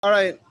All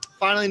right,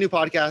 finally, new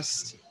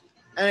podcast,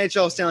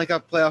 NHL Stanley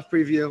Cup Playoff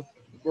preview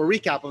or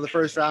recap of the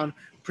first round,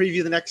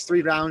 preview the next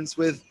three rounds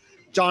with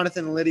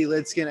Jonathan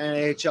Lidskin,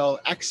 NHL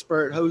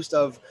expert, host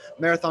of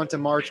Marathon to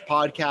March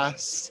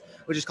podcast,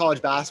 which is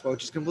college basketball,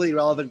 which is completely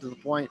relevant to the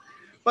point.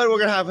 But we're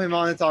going to have him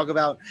on to talk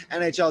about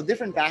NHL,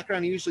 different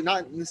background, usually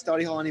not in the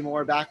study hall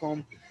anymore, back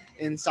home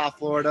in South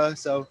Florida.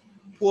 So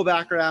pool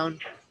background,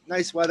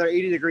 nice weather,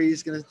 80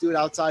 degrees, going to do it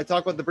outside.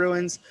 Talk about the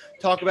Bruins,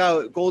 talk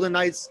about Golden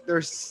Knights, their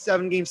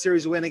 7-game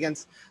series win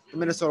against the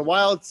Minnesota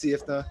Wild, see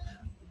if the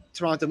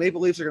Toronto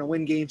Maple Leafs are going to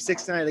win Game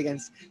 6 tonight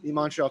against the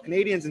Montreal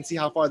Canadiens and see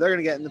how far they're going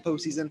to get in the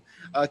postseason.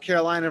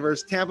 Carolina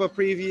versus Tampa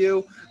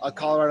preview,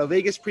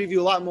 Colorado-Vegas preview,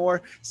 a lot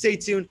more. Stay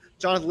tuned.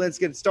 Jonathan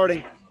Lidskin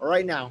starting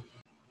right now.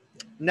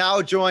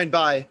 Now joined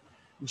by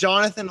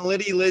Jonathan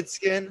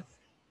Lidskin,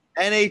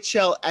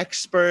 NHL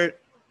expert,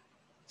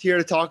 here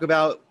to talk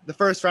about the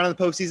first round of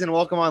the postseason.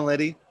 Welcome on,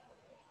 Liddy.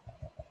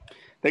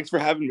 Thanks for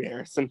having me,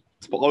 Harrison.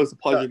 It's always a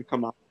pleasure to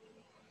come on.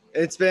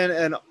 It's been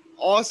an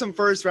awesome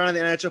first round of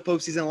the NHL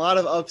postseason. A lot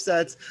of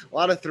upsets, a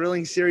lot of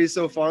thrilling series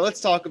so far. Let's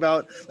start with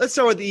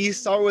the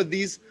East. Start with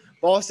these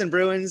Boston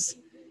Bruins.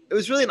 It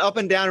was really an up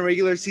and down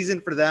regular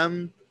season for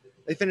them.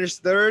 They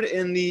finished third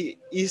in the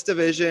East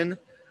Division.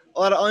 A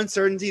lot of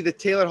uncertainty. The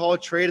Taylor Hall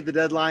trade at the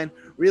deadline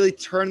really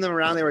turned them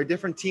around. They were a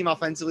different team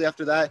offensively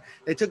after that.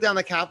 They took down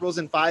the Capitals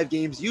in 5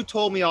 games. You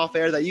told me off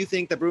air that you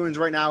think the Bruins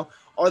right now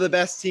are the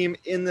best team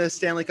in the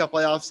Stanley Cup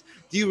playoffs.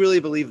 Do you really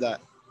believe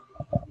that?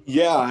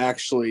 Yeah,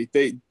 actually.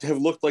 They have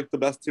looked like the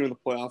best team in the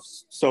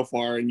playoffs so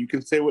far, and you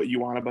can say what you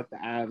want about the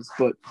Avs,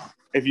 but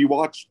if you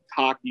watch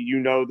hockey, you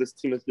know this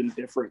team has been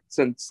different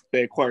since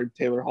they acquired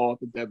Taylor Hall at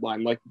the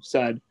deadline. Like you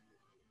said,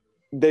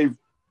 they've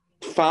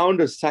found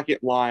a second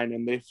line,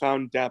 and they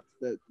found depth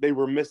that they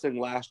were missing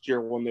last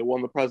year when they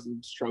won the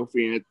President's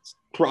Trophy, and it's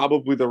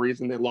probably the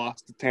reason they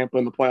lost to Tampa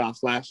in the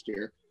playoffs last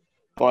year.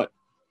 But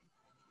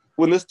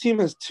when this team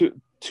has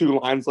two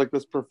lines like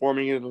this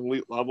performing at an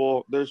elite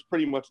level, there's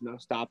pretty much no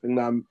stopping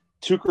them.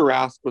 Tuukka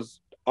Rask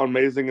was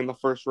amazing in the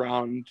first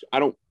round. I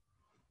don't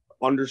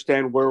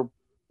understand where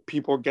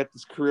people get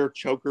this career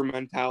choker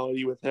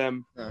mentality with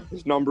him.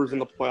 His numbers in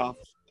the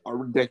playoffs are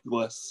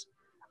ridiculous.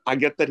 I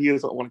get that he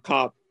hasn't won a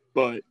cup,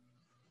 but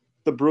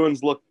the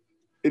Bruins look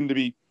to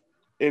be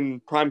in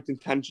prime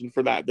contention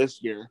for that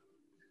this year.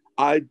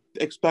 I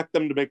expect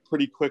them to make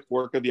pretty quick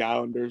work of the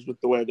Islanders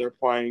with the way they're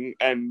playing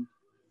and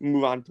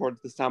move on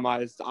towards the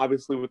semis.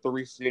 Obviously, with the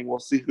reseeding, we'll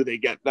see who they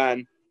get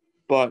then.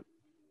 But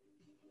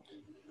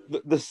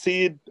the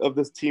seed of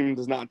this team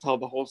does not tell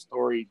the whole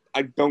story.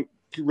 I don't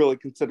really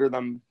consider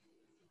them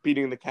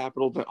beating the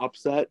Capitals an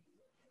upset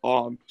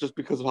just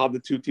because of how the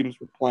two teams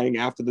were playing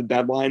after the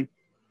deadline.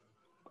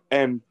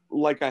 And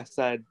like I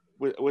said,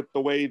 with the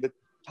way the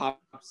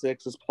top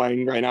 6 is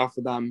playing right now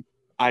for them,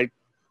 I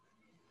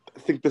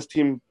think this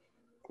team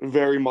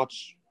very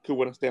much could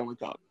win a Stanley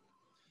Cup.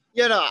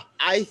 Yeah, no,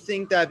 I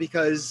think that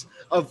because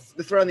of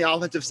the threat on the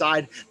offensive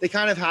side, they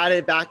kind of had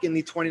it back in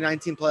the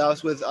 2019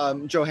 playoffs with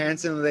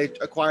Johansson, they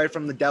acquired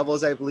from the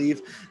Devils, I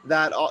believe,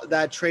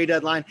 that trade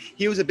deadline.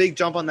 He was a big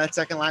jump on that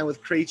second line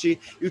with Krejci.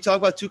 You talk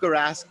about Tuukka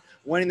Rask.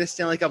 Winning the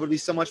Stanley Cup would be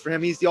so much for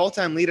him. He's the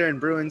all-time leader in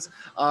Bruins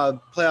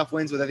playoff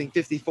wins with, I think,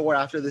 54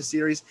 after this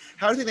series.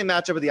 How do you think they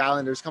match up with the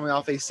Islanders coming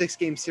off a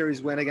 6-game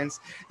series win against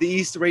the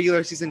East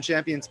regular season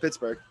champions,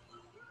 Pittsburgh?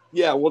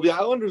 Yeah, well, the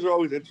Islanders are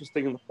always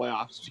interesting in the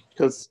playoffs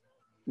because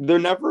they're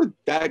never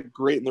that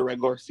great in the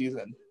regular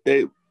season.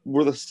 They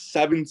were the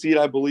 7th seed,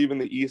 I believe, in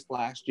the East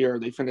last year.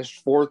 They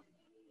finished fourth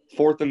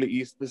in the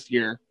East this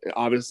year.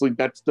 Obviously,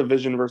 that's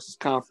division versus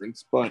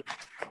conference, but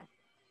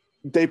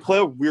they play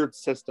a weird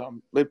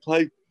system. They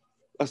play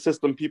a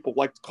system people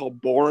like to call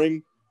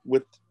boring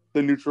with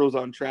the neutral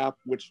zone trap,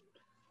 which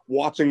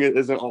watching it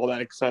isn't all that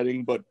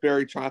exciting, but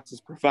Barry Trotz has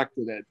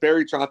perfected it.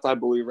 Barry Trotz, I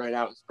believe right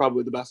now, is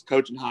probably the best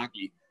coach in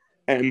hockey.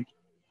 And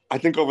I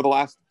think over the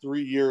last 4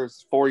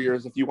 years,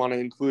 if you want to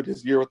include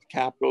his year with the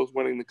Capitals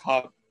winning the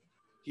Cup,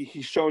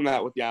 he's shown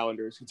that with the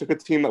Islanders. He took a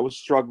team that was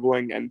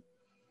struggling and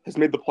has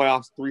made the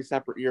playoffs 3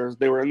 separate years.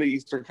 They were in the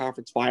Eastern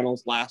Conference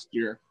Finals last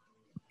year.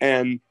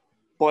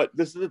 But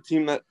this is a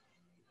team that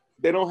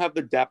they don't have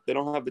the depth, they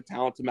don't have the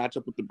talent to match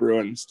up with the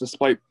Bruins,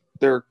 despite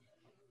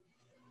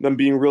them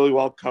being really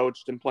well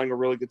coached and playing a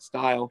really good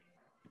style.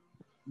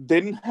 They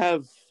didn't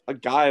have a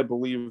guy, I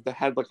believe, that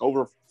had like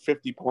over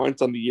 50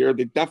 points on the year.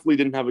 They definitely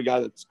didn't have a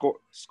guy that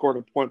scored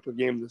a point per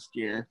game this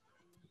year.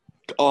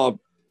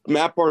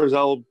 Matt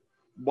Barzal,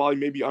 while he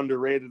may be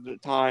underrated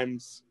at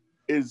times,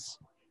 is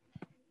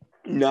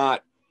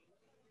not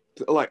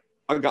like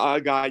a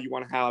guy you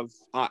want to have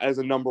as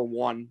a number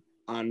one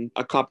on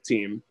a cup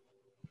team.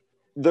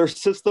 Their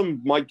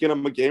system might get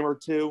them a game or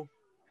two,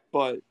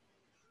 but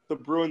the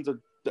Bruins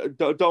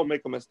don't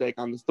make a mistake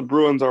on this. The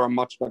Bruins are a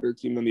much better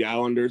team than the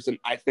Islanders, and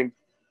I think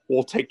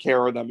we'll take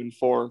care of them in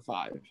 4 or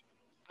 5.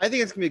 I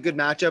think it's going to be a good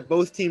matchup.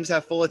 Both teams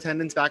have full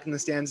attendance back in the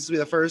stands. This will be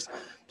the first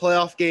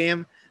playoff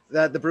game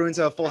that the Bruins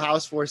have a full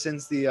house for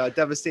since the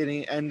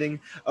devastating ending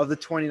of the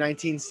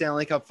 2019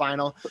 Stanley Cup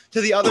final.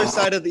 To the other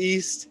side of the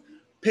East,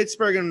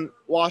 Pittsburgh and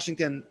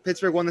Washington.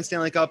 Pittsburgh won the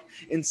Stanley Cup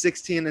in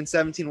 16 and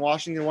 17.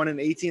 Washington won in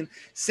 18.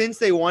 Since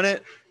they won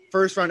it,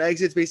 first round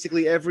exits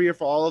basically every year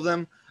for all of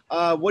them.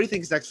 What do you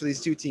think is next for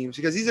these two teams?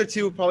 Because these are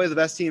two probably the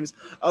best teams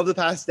of the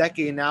past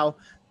decade now.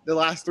 The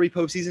last three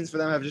postseasons for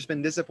them have just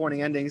been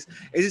disappointing endings.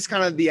 Is this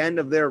kind of the end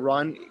of their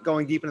run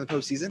going deep into the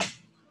postseason?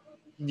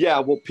 Yeah,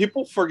 well,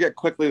 people forget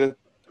quickly that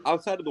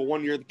outside of the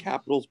 1 year the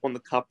Capitals won the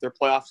Cup, their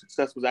playoff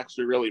success was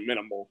actually really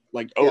minimal.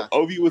 Like,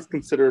 Ovi was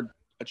considered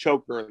a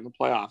choker in the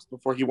playoffs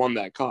before he won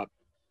that Cup.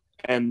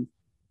 And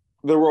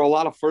there were a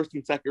lot of first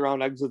and second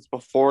round exits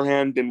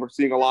beforehand, and we're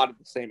seeing a lot of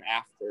the same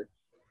after.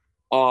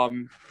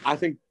 I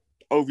think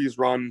Ovi's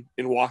run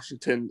in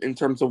Washington in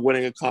terms of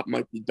winning a Cup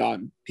might be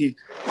done. He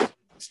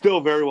still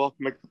very well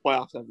can make the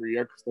playoffs every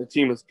year because their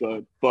team is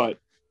good, but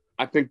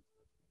I think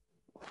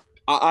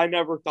I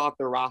never thought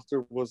their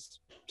roster was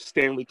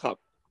Stanley Cup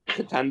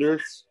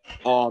contenders.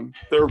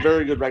 They're a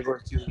very good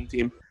regular season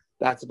team.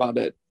 That's about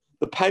it.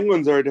 The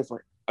Penguins are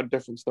a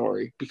different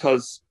story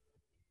because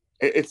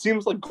it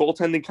seems like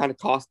goaltending kind of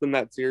cost them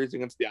that series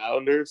against the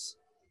Islanders,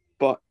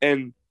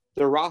 and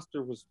their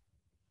roster was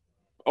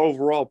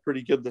overall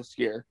pretty good this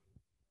year.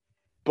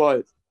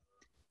 But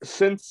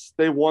since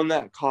they won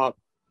that Cup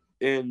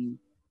in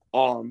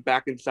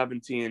back in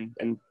 17,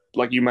 and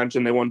like you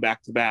mentioned, they won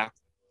back to back.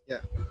 Yeah,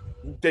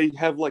 they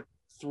have like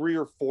 3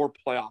 or 4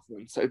 playoff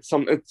wins.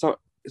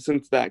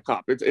 Since that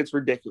Cup, it's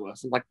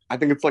ridiculous. Like I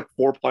think it's like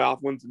 4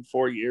 playoff wins in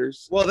 4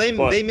 years. Well, they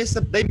missed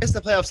the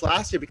playoffs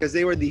last year because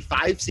they were the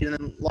 5 seed and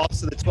then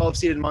lost to the 12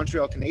 seeded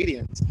Montreal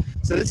Canadiens.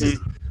 So this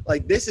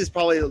is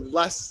probably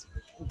less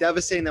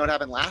devastating than what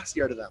happened last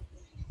year to them.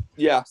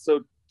 Yeah.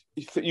 So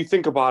you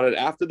think about it,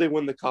 after they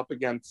win the Cup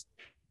against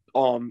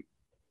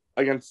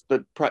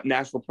the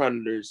Nashville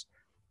Predators,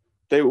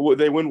 they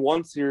win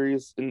one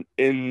series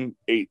in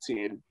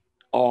 18.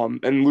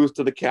 And lose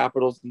to the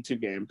Capitals in 2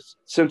 games.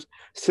 Since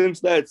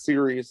that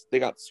series, they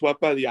got swept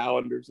by the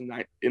Islanders in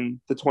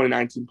the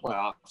 2019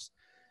 playoffs.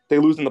 They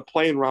lose in the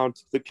play-in round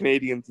to the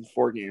Canadiens in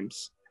 4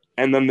 games,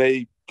 and then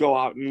they go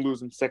out and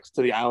lose in 6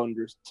 to the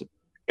Islanders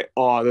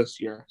this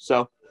year.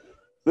 So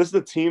this is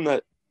a team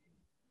that,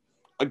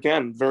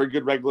 again, very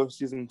good regular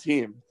season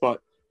team,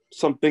 but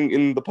something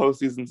in the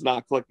postseason is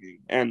not clicking.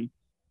 And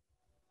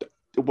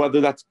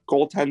whether that's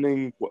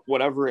goaltending,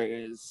 whatever it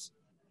is,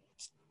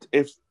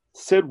 if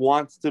Sid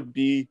wants to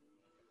be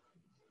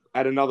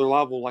at another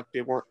level like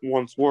they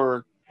once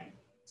were,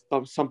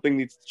 something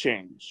needs to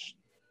change.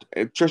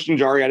 Tristan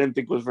Jarry, I didn't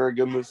think was very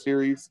good in this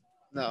series.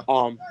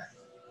 No.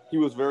 He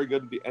was very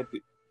good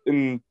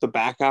in the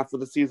back half of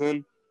the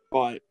season,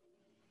 but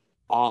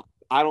I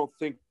don't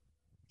think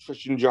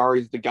Tristan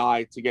Jarry is the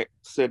guy to get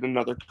Sid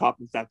another Cup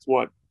if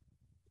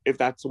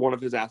that's one of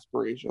his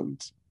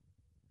aspirations.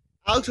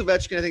 Alex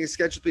Ovechkin, I think, is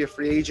scheduled to be a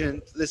free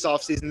agent this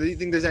offseason. Do you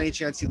think there's any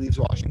chance he leaves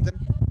Washington?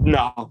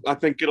 No, I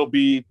think it'll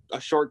be a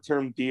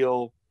short-term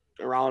deal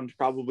around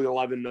probably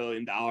 $11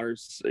 million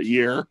a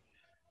year.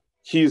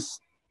 He's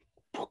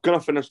going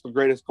to finish the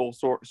greatest goal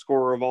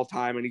scorer of all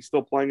time, and he's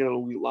still playing at an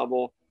elite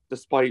level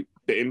despite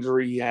the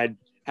injury he had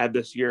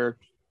this year.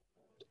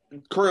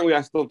 Currently,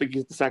 I still think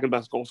he's the second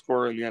best goal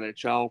scorer in the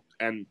NHL,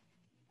 and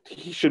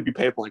he should be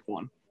paid like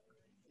one.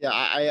 Yeah,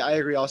 I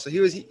agree also. He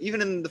was,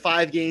 even in the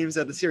 5 games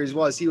that the series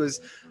was, he was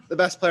the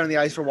best player on the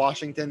ice for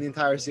Washington the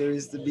entire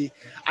series.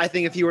 I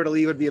think if he were to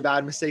leave, it would be a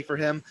bad mistake for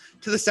him.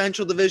 To the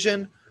Central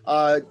Division,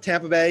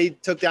 Tampa Bay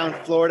took down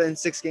Florida in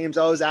 6 games.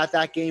 I was at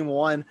that game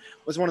 1.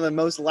 Was one of the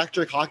most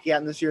electric hockey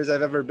atmospheres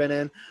I've ever been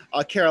in.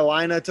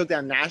 Carolina took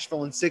down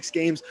Nashville in 6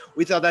 games.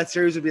 We thought that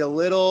series would be a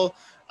little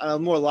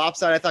more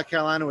lopsided. I thought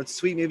Carolina would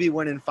sweep, maybe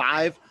win in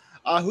 5.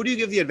 Who do you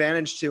give the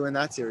advantage to in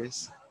that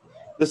series?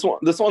 This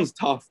one's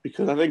tough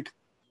because I think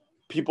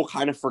people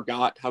kind of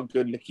forgot how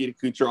good Nikita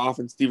Kucherov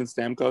and Steven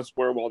Stamkos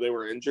were while they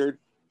were injured.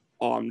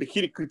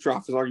 Nikita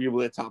Kucherov is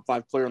arguably a top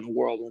 5 player in the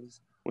world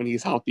when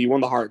he's healthy. He won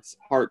the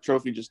Hart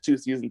Trophy just 2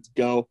 seasons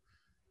ago.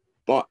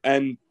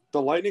 And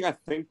the Lightning, I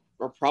think,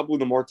 are probably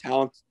the more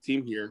talented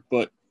team here.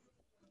 But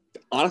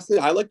honestly,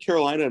 I like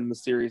Carolina in the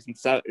series in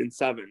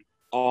 7.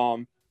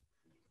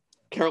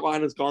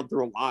 Carolina's gone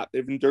through a lot.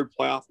 They've endured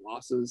playoff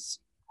losses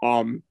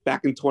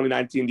back in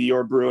 2019 to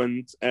your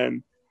Bruins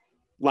and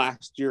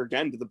last year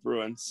again to the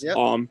Bruins. Yep.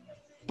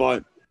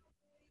 But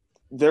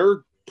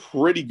they're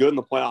pretty good in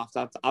the playoffs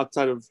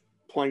outside of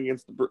playing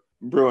against the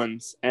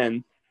Bruins.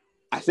 And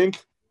I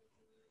think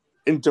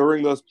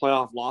enduring those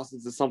playoff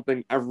losses is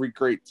something every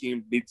great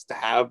team needs to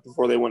have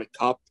before they win a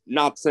cup.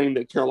 Not saying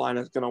that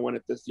Carolina is going to win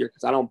it this year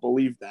because I don't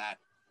believe that.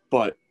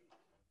 But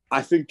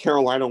I think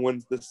Carolina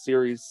wins this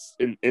series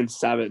in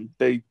 7.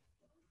 They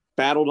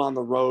battled on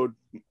the road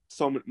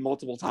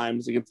multiple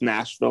times against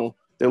Nashville.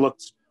 They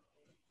looked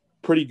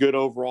pretty good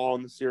overall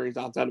in the series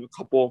outside of a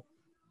couple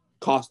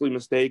costly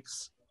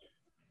mistakes.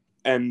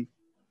 And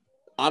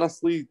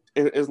honestly,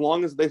 as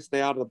long as they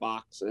stay out of the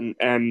box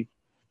and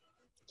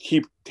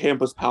keep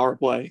Tampa's power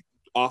play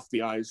off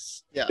the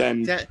ice,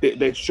 then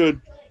they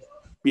should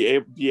be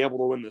able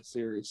to win this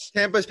series.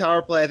 Tampa's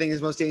power play, I think,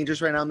 is most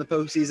dangerous right now in the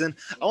postseason.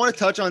 I want to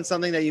touch on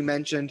something that you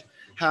mentioned,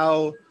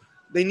 how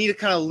they need to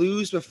kind of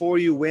lose before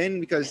you win,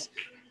 because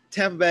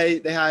Tampa Bay,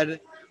 they had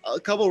a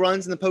couple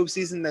runs in the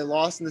postseason. They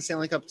lost in the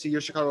Stanley Cup to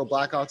your Chicago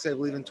Blackhawks, I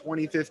believe, in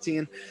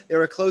 2015. They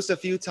were close a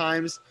few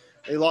times.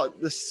 They lost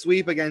the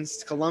sweep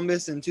against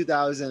Columbus in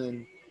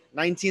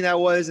 2019, that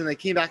was, and they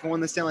came back and won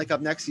the Stanley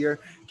Cup next year.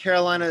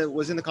 Carolina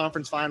was in the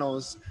conference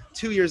finals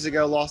 2 years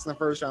ago, lost in the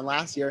first round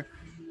last year.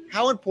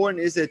 How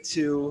important is it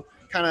to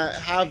kind of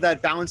have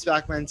that bounce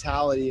back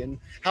mentality, and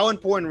how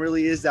important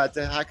really is that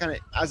to kind of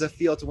as a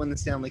field to win the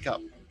Stanley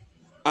Cup?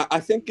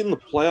 I think in the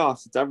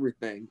playoffs, it's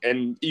everything.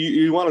 And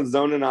you want to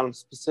zone in on a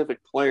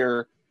specific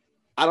player.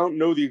 I don't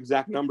know the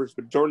exact numbers,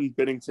 but Jordan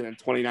Binnington in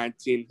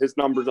 2019, his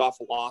numbers off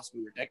a loss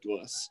were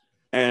ridiculous.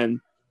 And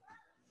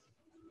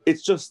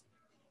it's just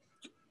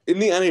in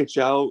the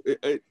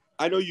NHL,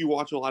 I know you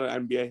watch a lot of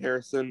NBA,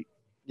 Harrison.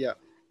 Yeah.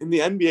 In the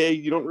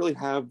NBA, you don't really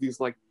have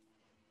these like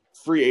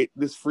free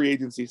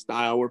agency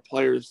style where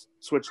players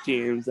switch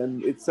teams,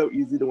 and it's so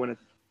easy to win a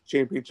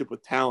championship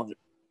with talent.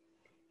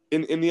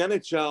 In the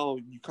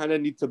NHL, you kind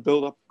of need to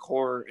build up a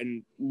core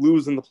and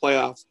lose in the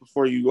playoffs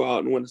before you go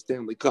out and win a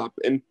Stanley Cup.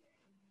 And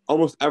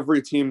almost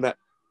every team that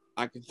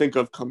I can think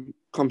of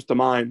comes to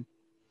mind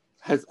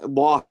has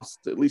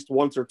lost at least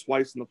once or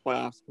twice in the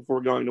playoffs before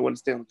going to win a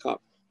Stanley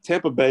Cup.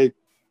 Tampa Bay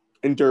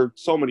endured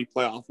so many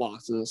playoff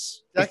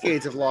losses.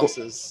 Decades of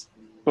losses.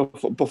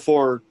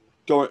 Before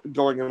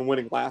going and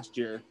winning last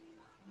year.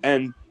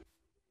 And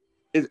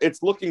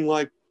it's looking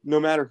like no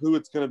matter who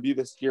it's going to be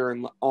this year,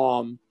 and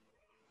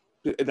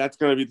that's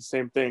going to be the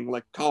same thing.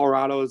 Like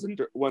Colorado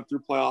went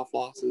through playoff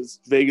losses.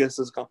 Vegas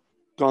has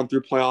gone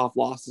through playoff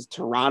losses.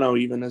 Toronto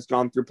even has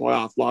gone through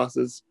playoff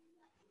losses,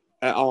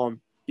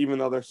 even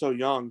though they're so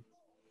young.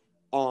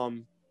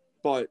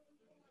 But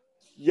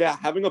yeah,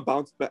 having a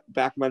bounce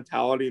back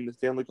mentality in the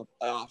Stanley Cup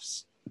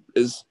playoffs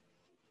is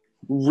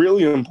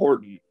really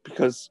important,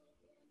 because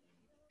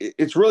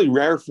it's really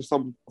rare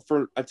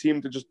for a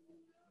team to just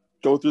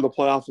go through the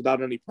playoffs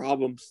without any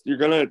problems. You're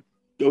gonna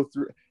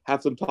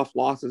have some tough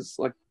losses.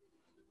 Like,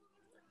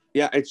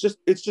 yeah, it's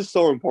just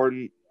so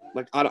important.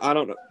 Like, I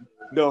don't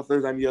know if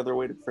there's any other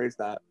way to phrase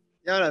that.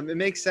 Yeah, no, it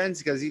makes sense,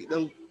 because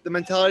the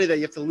mentality that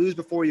you have to lose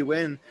before you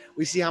win,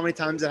 we see how many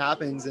times it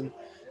happens. And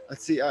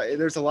let's see,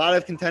 there's a lot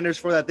of contenders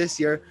for that this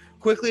year.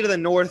 Quickly to the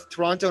north,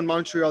 Toronto and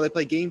Montreal, they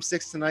play Game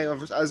 6 tonight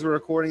as we're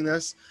recording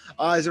this.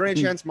 Is there any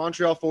chance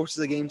Montreal forces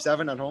a Game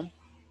 7 at home?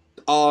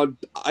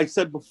 I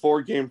said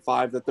before Game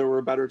 5 that there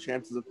were better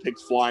chances of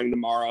pigs flying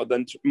tomorrow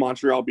than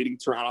Montreal beating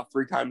Toronto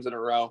 3 times in a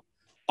row.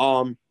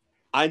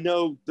 I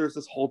know there's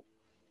this whole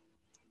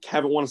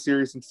haven't won a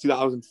series since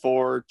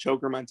 2004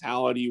 choker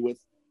mentality with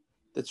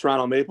the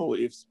Toronto Maple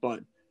Leafs,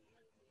 but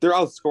they're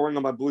outscoring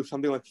them, I believe,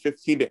 something like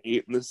 15-8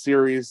 in this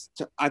series.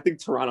 I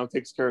think Toronto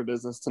takes care of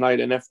business tonight,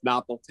 and if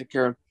not, they'll take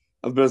care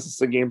of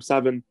business in Game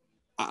 7.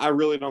 I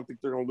really don't think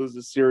they're going to lose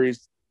this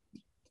series.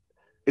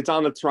 It's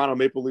on the Toronto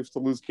Maple Leafs to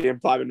lose Game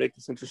 5 and make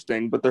this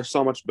interesting, but they're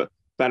so much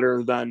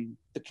better than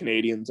the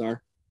Canadians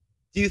are.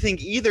 Do you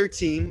think either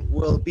team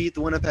will beat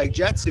the Winnipeg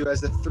Jets, who, as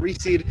the 3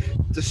 seed,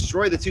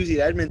 destroyed the 2 seed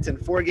Edmonton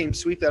 4-game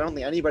sweep that I don't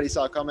think anybody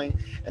saw coming,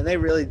 and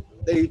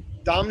they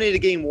dominated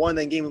Game 1,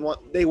 then Game 1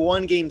 they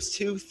won Games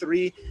 2,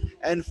 3,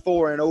 and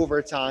 4 in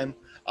overtime.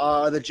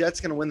 Are the Jets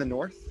going to win the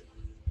North?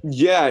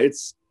 Yeah,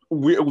 it's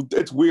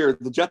weird.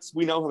 The Jets,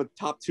 we know, have a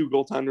top 2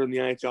 goaltender in the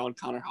NHL in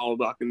Connor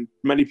Hellebuyck, and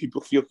many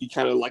people feel he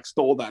kind of like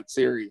stole that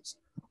series.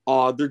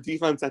 Their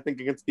defense, I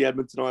think, against the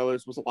Edmonton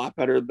Oilers was a lot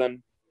better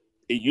than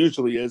it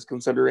usually is,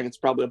 considering it's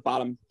probably a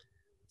bottom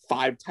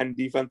 5-10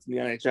 defense in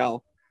the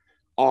NHL.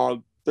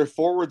 Their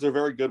forwards are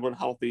very good when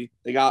healthy.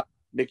 They got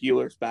Nick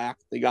Ehlers back.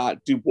 They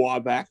got Dubois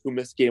back, who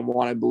missed Game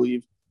 1, I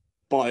believe.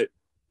 But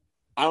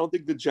I don't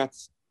think the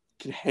Jets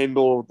can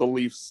handle the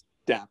Leafs'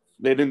 depth.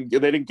 They didn't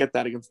get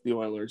that against the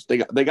Oilers. They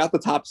got the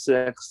top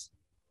 6.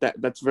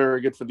 That's very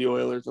good for the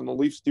Oilers, and the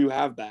Leafs do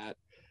have that.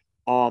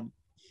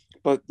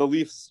 But the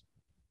Leafs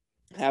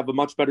have a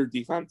much better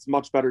defense,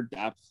 much better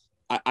depth.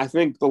 I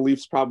think the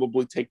Leafs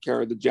probably take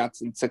care of the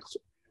Jets in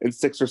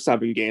 6 or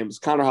 7 games.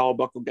 Connor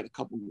Hellebuyck will get a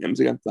couple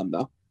games against them,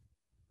 though.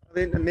 I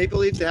mean, the Maple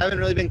Leafs, they haven't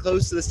really been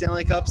close to the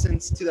Stanley Cup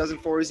since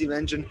 2004, as you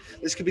mentioned.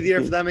 This could be the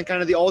year for them in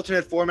kind of the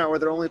alternate format where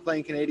they're only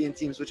playing Canadian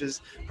teams, which is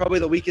probably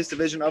the weakest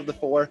division of the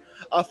 4.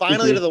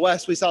 Finally, to the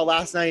West, we saw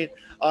last night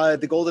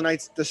the Golden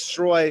Knights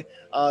destroy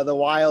the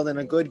Wild in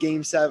a good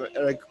Game 7.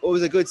 It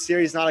was a good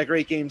series, not a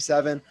great Game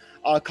 7.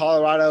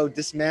 Colorado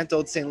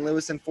dismantled St.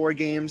 Louis in 4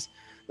 games.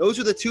 Those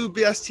are the 2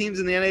 best teams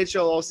in the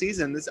NHL all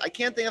season. I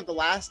can't think of the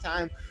last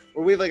time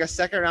where we have like a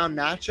second-round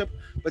matchup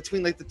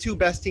between like the 2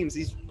 best teams.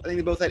 I think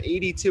they both had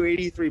 82,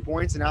 83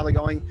 points, and now they're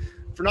going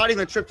for not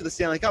even a trip to the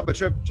Stanley Cup, a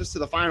trip just to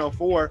the Final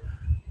Four.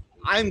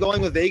 I'm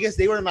going with Vegas.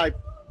 They were in my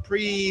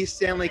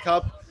pre-Stanley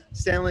Cup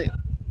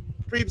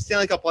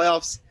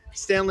playoffs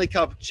Stanley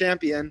Cup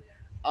champion.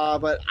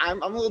 But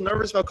I'm a little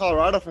nervous about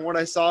Colorado from what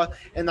I saw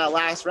in that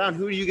last round.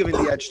 Who are you giving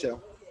the edge to?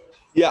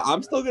 Yeah,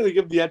 I'm still going to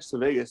give the edge to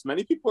Vegas.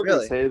 Many people are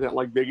going to Really? say that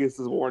like Vegas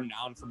is worn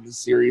down from this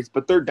series,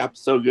 but their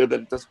depth's so good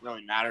that it doesn't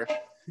really matter.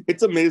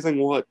 It's amazing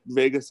what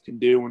Vegas can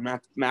do when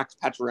Max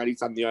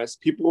Pacioretty's on the ice.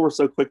 People were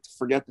so quick to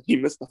forget that he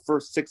missed the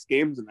first 6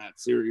 games in that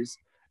series,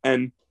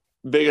 and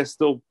Vegas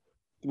still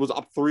was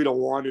up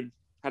 3-1 and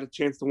had a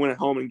chance to win at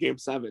home in Game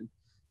 7.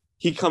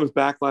 He comes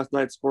back last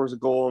night, scores a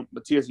goal.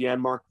 Matthias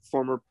Janmark,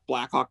 former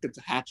Blackhawk, gets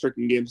a hat trick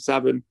in Game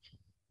 7.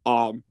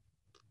 Something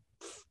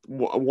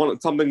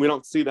we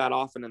don't see that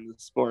often in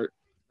this sport.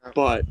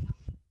 But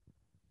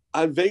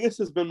Vegas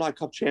has been my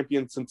cup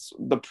champion since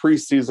the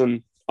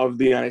preseason of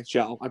the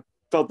NHL. I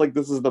felt like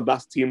this is the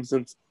best team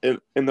since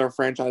in their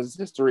franchise's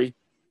history.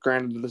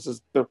 Granted, this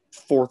is their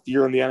 4th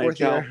year in the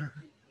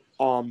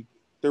NHL.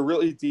 They're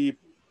really deep.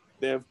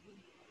 They have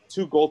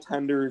 2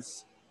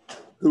 goaltenders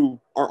who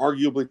are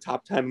arguably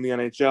top 10 in the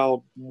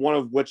NHL, one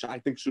of which I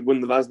think should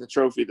win the Vezina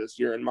Trophy this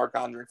year, and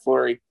Marc-Andre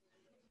Fleury.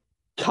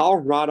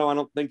 Colorado, I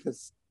don't think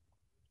has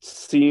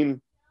seen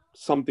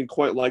something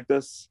quite like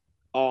this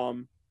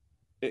in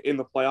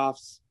the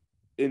playoffs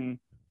in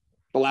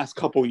the last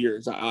couple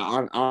years,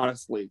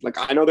 honestly. Like,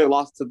 I know they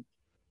lost to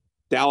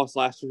Dallas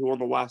last year, who won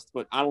the West,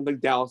 but I don't think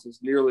Dallas is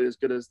nearly as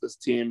good as this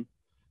team.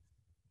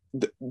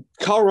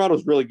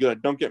 Colorado's really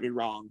good. Don't get me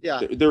wrong.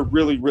 Yeah. They're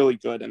really, really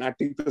good. And I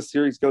think the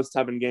series goes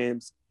 7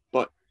 games.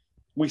 But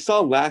we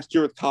saw last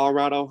year with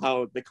Colorado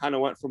how they kind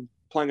of went from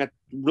playing a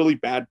really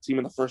bad team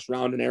in the first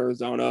round in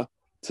Arizona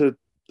to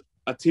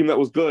a team that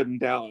was good in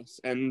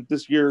Dallas. And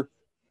this year,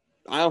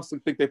 I also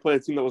think they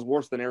played a team that was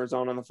worse than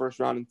Arizona in the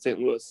first round in St.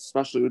 Louis,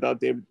 especially without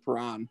David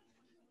Perron.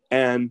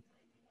 And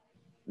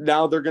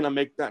now they're going to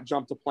make that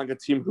jump to playing a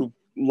team who,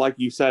 like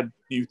you said,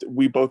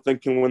 we both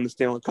think can win the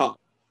Stanley Cup.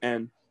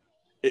 And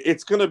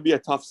it's going to be a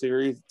tough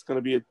series. It's going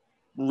to be a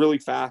really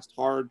fast,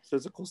 hard,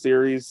 physical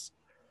series.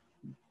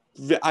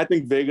 I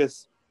think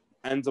Vegas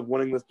ends up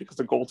winning this because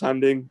of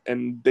goaltending,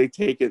 and they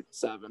take it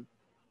 7.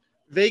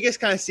 Vegas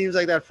kind of seems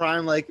like that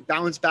prime, like,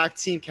 bounce back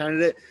team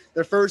candidate.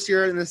 Their first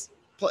year in this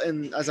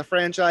as a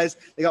franchise,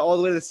 they got all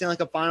the way to the Stanley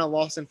Cup final,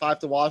 lost in 5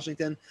 to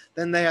Washington.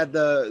 Then they had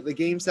the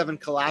Game 7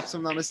 collapse, if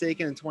I'm not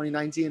mistaken, in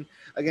 2019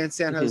 against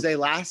San Jose.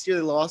 Last year,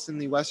 they lost in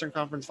the Western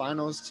Conference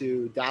Finals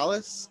to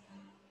Dallas.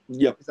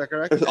 Yep. Is that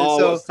correct?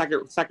 So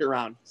second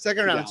round.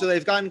 Second round. So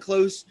they've gotten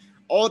close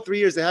all 3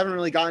 years. They haven't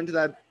really gotten to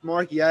that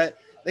mark yet.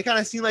 They kind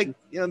of seem like,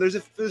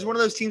 there's one of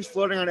those teams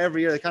floating around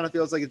every year that kind of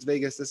feels like it's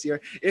Vegas this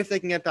year if they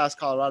can get past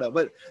Colorado.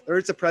 But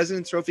it's a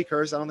President's Trophy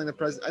curse. I don't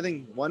think I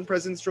think one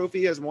President's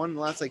Trophy has won in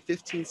the last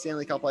 15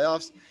 Stanley Cup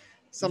playoffs.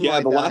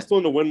 The last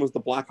one to win was the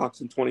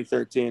Blackhawks in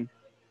 2013.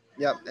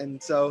 Yep.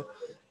 And so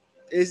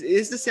is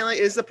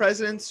the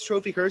President's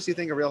Trophy curse, you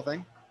think, a real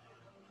thing?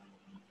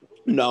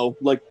 No,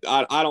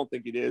 I don't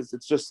think it is.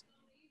 It's just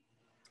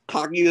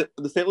hockey.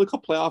 The Stanley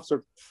Cup playoffs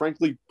are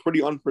frankly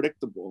pretty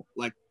unpredictable.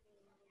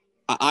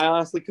 I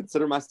honestly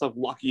consider myself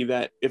lucky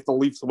that if the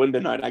Leafs win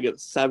tonight, I get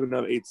 7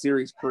 of 8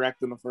 series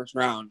correct in the first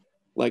round.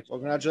 Well,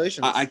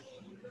 congratulations. I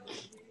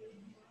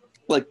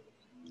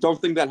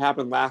don't think that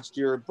happened last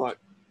year, but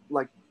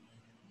the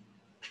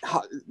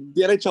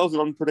NHL is an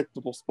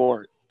unpredictable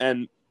sport,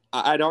 and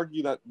I'd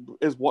argue that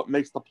is what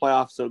makes the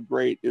playoffs so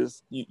great.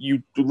 Is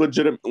you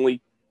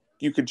legitimately,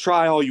 you can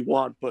try all you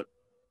want, but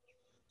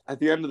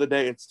at the end of the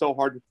day, it's so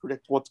hard to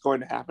predict what's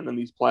going to happen in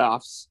these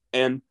playoffs.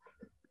 And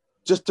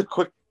just a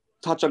quick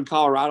touch on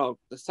Colorado,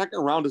 the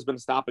second round has been a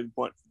stopping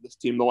point for this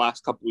team the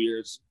last couple of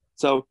years.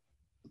 So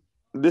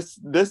this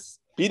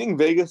beating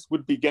Vegas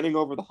would be getting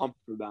over the hump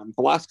for them.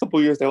 The last couple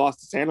of years, they lost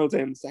to San Jose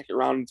in the second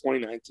round in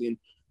 2019,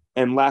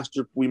 and last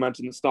year we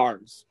mentioned the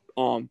Stars.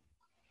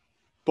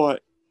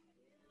 But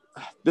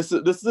this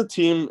is a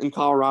team in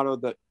Colorado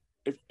that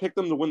if you pick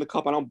them to win the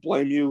Cup, I don't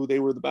blame you.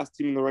 They were the best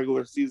team in the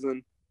regular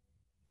season.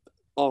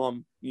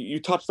 You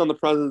touched on the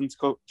President's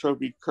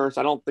Trophy curse.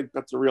 I don't think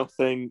that's a real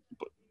thing,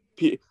 but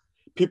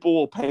people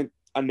will paint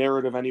a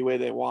narrative any way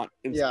they want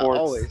in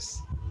sports.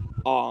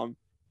 Always.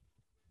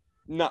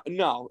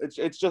 No,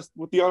 it's just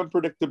with the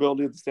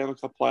unpredictability of the Stanley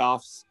Cup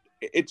playoffs.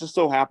 It just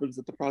so happens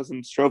that the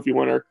President's Trophy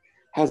winner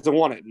hasn't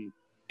won it in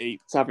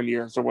 8-7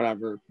 years or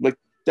whatever.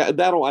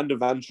 That'll end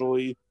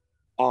eventually.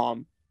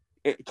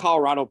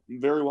 Colorado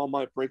very well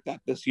might break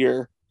that this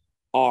year.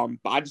 But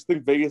I just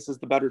think Vegas is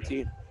the better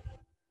team.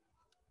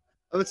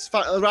 Let's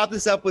wrap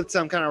this up with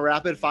some kind of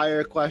rapid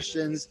fire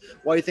questions.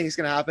 What do you think is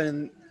going to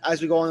happen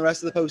as we go on the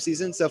rest of the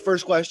postseason? So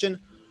first question,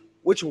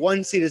 which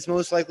 1 seed is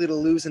most likely to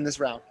lose in this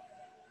round?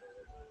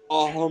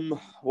 Well,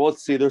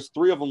 let's see. There's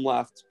 3 of them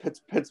left.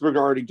 Pittsburgh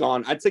already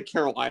gone. I'd say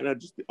Carolina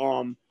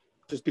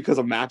just because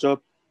of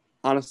matchup,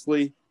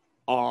 honestly.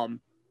 The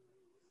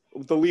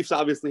Leafs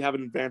obviously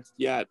haven't advanced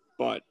yet,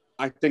 but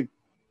I think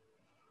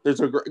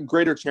there's a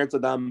greater chance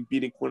of them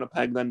beating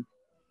Winnipeg than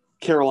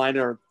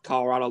Carolina or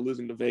Colorado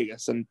losing to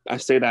Vegas. And I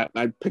say that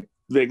I picked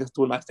Vegas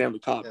to win my Stanley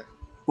Cup. Yeah.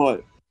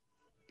 But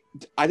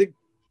I think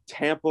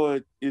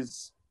Tampa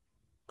is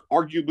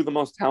arguably the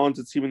most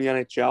talented team in the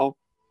NHL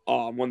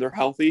when they're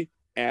healthy.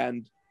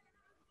 And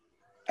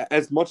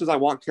as much as I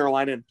want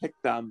Carolina and pick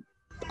them,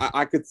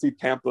 I could see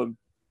Tampa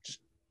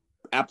just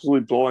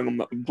absolutely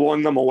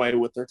blowing them away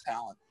with their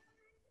talent.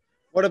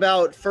 What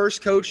about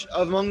first coach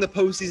among the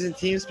postseason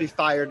teams to be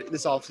fired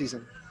this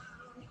offseason?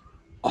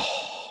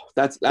 Oh,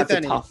 that's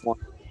a tough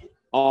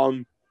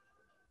one.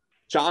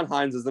 John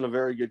Hines isn't a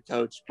very good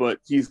coach, but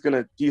he's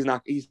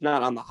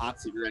not on the hot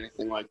seat or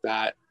anything like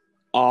that.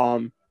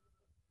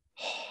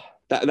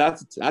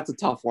 That's a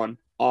tough one.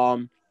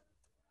 I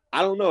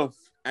don't know if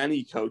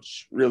any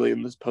coach really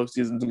in this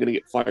postseason is going to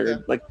get fired. Yeah.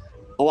 Like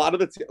a lot of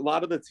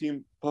the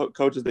team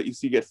coaches that you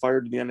see get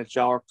fired in the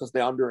NHL are because they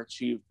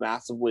underachieved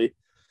massively.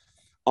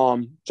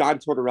 John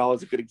Tortorella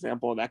is a good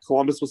example of that.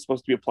 Columbus was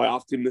supposed to be a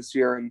playoff team this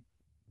year and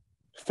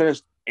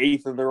finished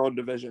 8th in their own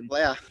division.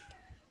 Yeah.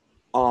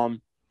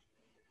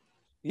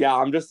 Yeah,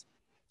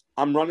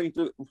 I'm running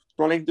through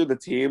the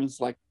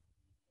teams. Like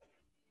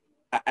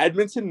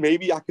Edmonton,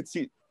 maybe I could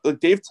see. Like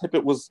Dave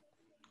Tippett was,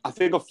 I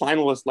think, a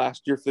finalist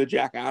last year for the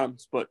Jack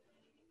Adams, but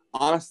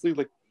honestly,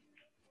 like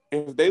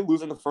if they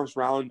lose in the first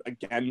round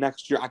again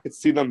next year, I could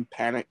see them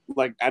panic,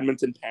 like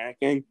Edmonton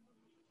panicking,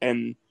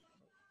 and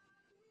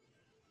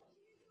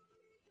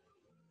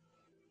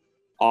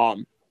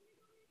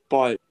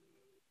but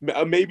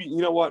maybe, you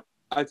know what?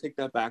 I take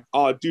that back.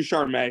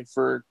 Ducharme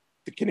for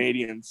the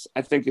Canadiens,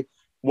 I think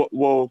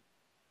will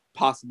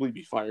possibly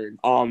be fired.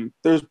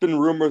 There's been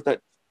rumors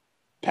that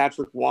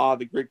Patrick Waugh,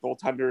 the great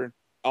goaltender,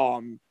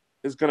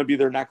 is going to be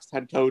their next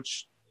head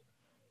coach.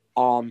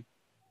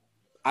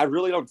 I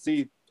really don't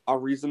see a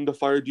reason to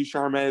fire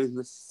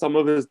Ducharme. Some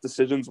of his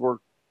decisions were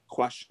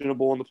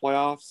questionable in the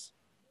playoffs.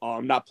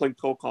 Not playing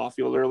Cole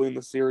Caulfield early in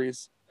the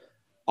series,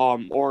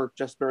 or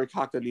just Barry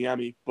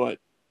Kotkaniemi. But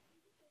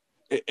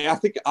I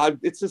think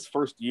it's his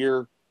first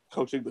year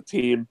coaching the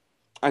team.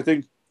 I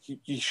think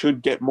he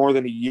should get more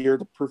than a year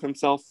to prove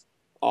himself,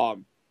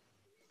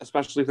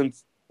 especially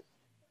since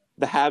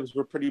the Habs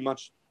were pretty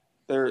much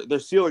their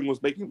ceiling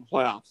was making the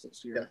playoffs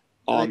this year.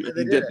 Yeah.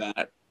 They did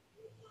that.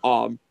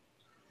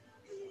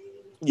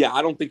 Yeah,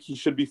 I don't think he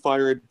should be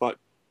fired, but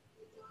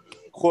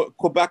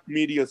Quebec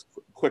media is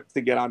quick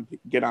to get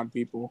on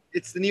people.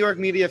 It's the New York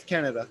media of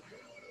Canada.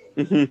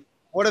 Mm-hmm.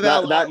 What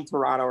about that in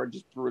Toronto are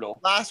just brutal.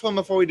 Last one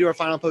before we do our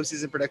final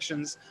postseason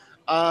predictions.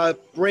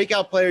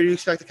 Breakout player you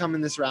expect to come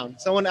in this round?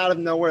 Someone out of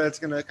nowhere that's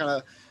going to kind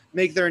of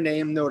make their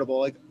name notable,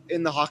 like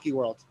in the hockey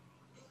world.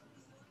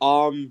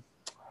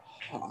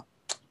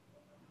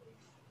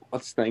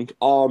 Let's think.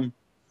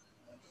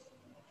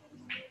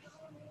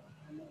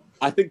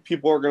 I think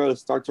people are going to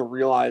start to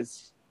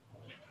realize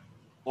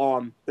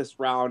this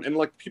round, and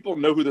like people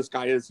know who this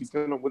guy is. He's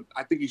going to win.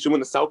 I think he should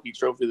win the Selke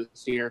Trophy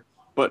this year.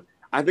 But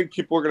I think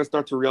people are going to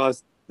start to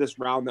realize this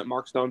round that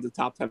Mark Stone's a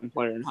top 10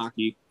 player in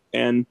hockey,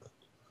 and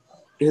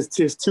his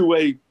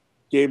two-way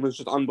game is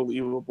just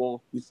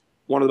unbelievable. He's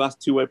one of the best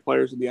two-way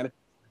players in the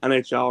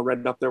NHL,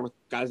 right up there with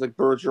guys like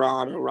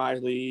Bergeron,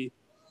 O'Reilly,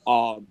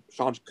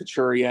 Sean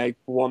Couturier,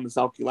 who won the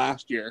Selke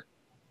last year.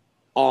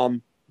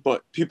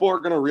 But people are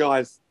going to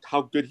realize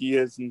how good he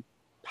is and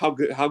how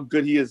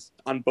good he is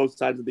on both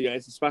sides of the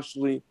ice,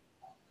 especially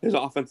his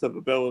offensive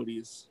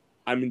abilities.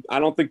 I mean, I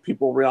don't think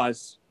people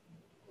realize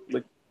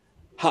like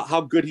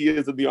how good he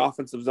is in the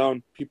offensive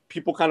zone.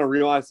 People kind of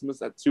realize him as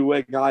that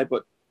two-way guy,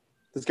 but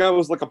this guy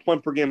was like a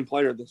point per game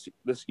player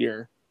this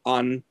year.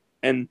 And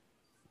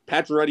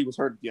Pacioretty was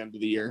hurt at the end of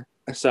the year,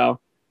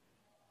 so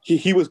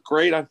he was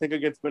great, I think,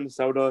 against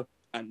Minnesota.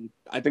 And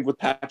I think with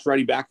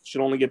Pacioretty back, he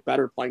should only get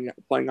better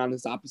playing on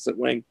his opposite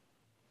wing.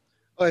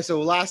 Okay, so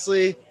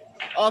lastly,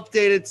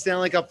 updated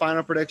Stanley Cup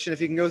final prediction.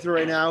 If you can go through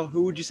right now,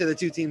 who would you say the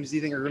two teams do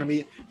you think are going to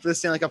meet for the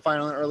Stanley Cup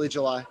final in early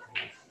July?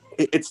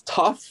 It's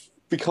tough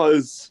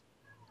because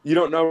you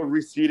don't know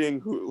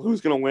reseeding, who's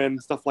going to win,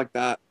 stuff like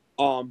that.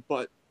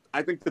 But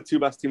I think the two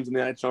best teams in the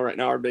NHL right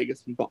now are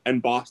Vegas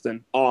and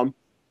Boston.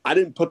 I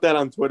didn't put that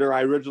on Twitter.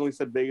 I originally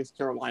said Vegas,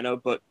 Carolina,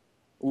 but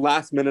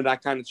last minute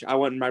I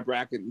went in my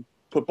bracket and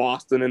put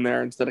Boston in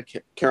there instead of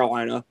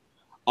Carolina.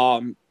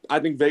 I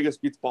think Vegas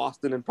beats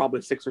Boston in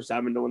probably 6 or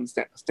 7 to win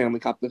the Stanley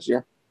Cup this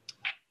year.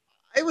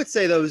 I would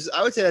say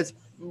that's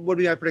would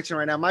be my prediction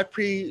right now. My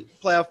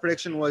pre-playoff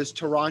prediction was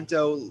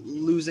Toronto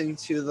losing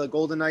to the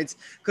Golden Knights.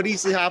 Could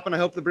easily happen. I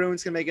hope the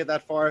Bruins can make it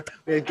that far.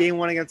 We have game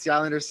 1 against the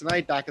Islanders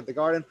tonight back at the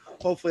Garden.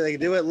 Hopefully they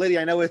can do it. Liddy,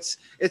 I know it's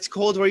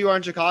cold where you are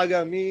in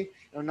Chicago. Me,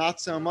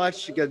 not so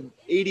much. You got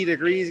 80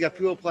 degrees. You got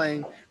people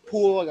playing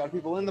pool. I got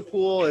people in the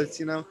pool.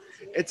 It's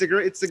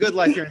a good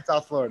life here in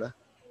South Florida.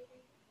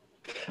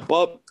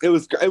 Well, it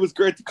was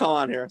great to call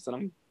on, Harrison.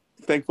 I'm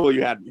thankful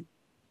you had me.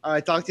 All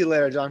right, talk to you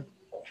later, John.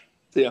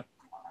 See ya.